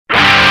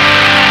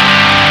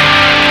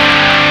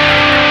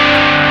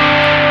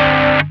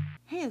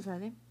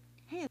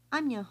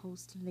I'm your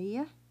host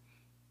Leah,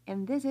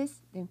 and this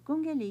is the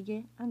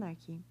Kungelige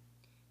Anarchy.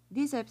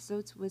 This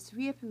episode was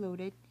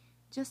re-uploaded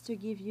just to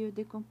give you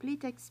the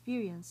complete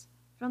experience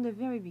from the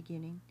very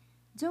beginning.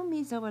 Don't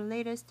miss our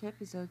latest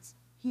episodes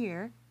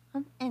here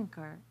on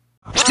Anchor.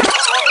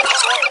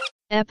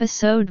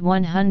 Episode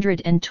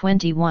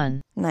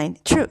 121. 9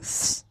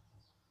 Truths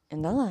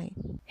and a Lie.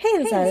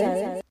 Hey,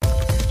 Azara.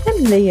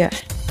 I'm Leah,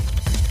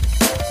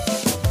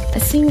 a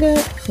singer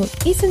who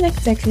isn't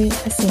exactly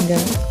a singer,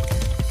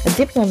 a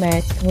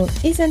diplomat who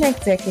isn't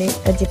exactly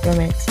a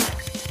diplomat,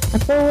 a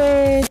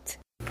poet,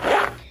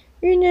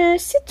 une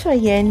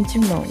citoyenne du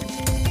monde.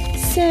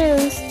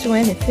 Since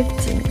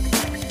 2015,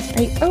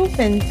 I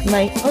opened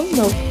my own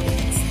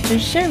notebooks to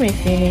share my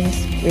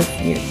feelings with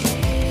you.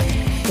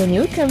 Can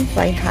you come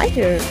fly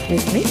higher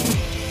with me?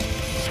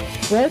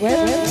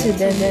 Welcome to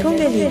the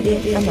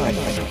Kungelige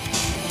Anarchy,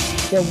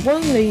 the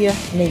one layer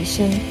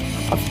nation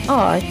of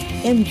art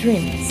and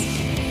dreams.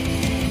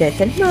 Det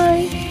är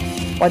mig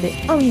och de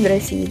andra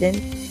sidan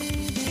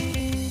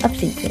av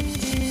livet.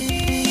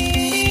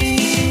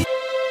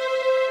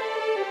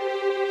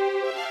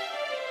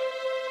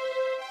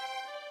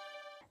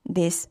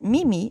 This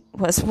Mimi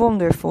was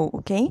wonderful,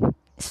 okay?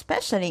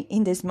 Especially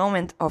in this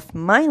moment of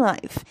my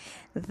life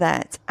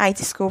that I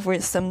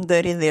discovered some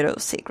dirty little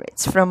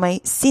secrets from my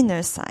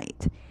sinner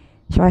side.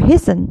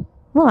 Treason,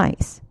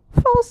 lies,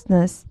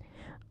 falseness,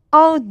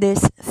 all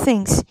these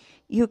things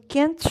you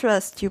can't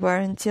trust you are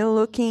until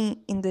looking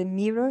in the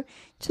mirror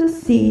to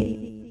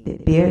see the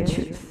bare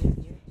truth.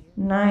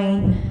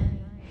 9.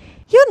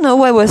 You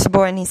know I was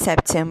born in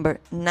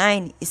September.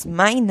 9 is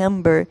my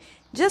number,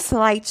 just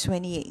like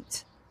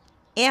 28.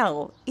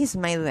 L is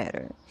my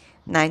letter.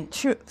 9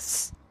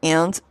 truths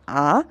and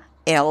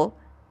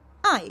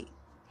A-L-I.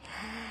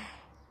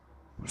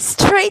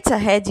 Straight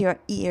ahead your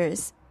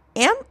ears.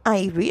 Am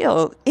I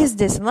real? Is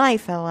this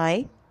life a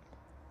lie?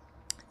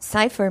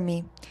 Cipher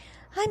me.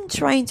 I'm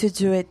trying to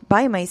do it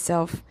by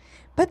myself,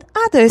 but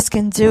others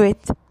can do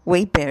it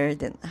way better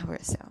than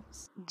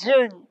ourselves.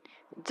 June,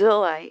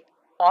 July,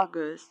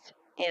 August,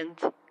 and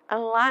a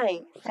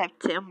lie,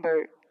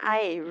 September.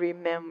 I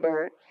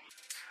remember.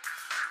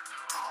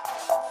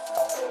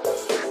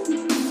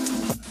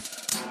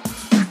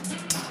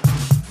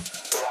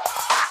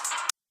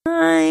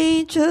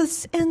 I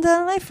just end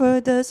a life for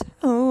those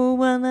who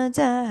wanna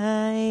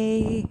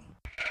die.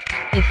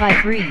 If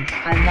I breathe,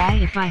 I lie.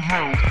 If I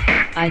hide,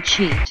 I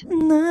cheat.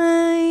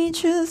 I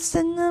just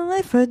end a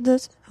life for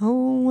those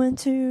who want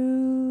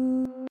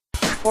to.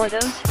 For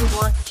those who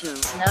want to.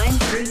 9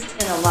 truths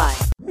and a lie.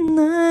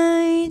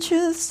 I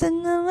just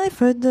end a life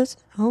for those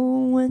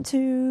who want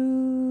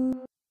to.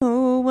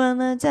 Who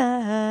wanna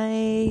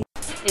die.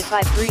 If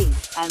I breathe,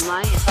 I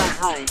lie. If I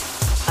hide,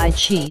 I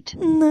cheat.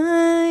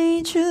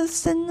 I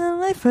just end a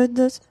life for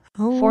those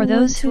who For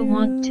those who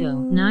want want to.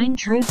 9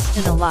 truths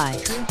and a lie.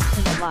 Truths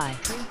and a lie.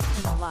 Truths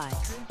and a lie.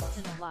 Truths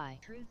and a lie.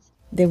 Truths.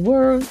 The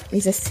world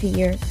is a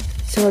sphere,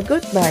 so a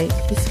goodbye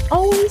is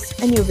always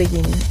a new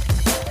beginning.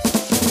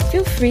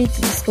 Feel free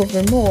to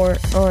discover more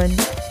on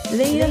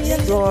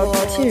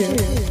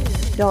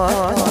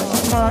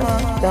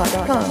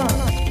leahsblog2.com.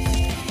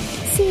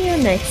 See you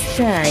next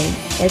time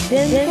at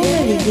the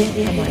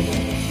Kungelige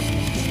Anarchy,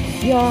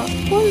 your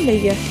one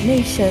layer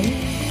nation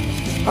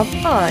of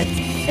art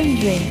and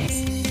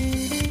dreams.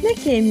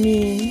 Look at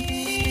me.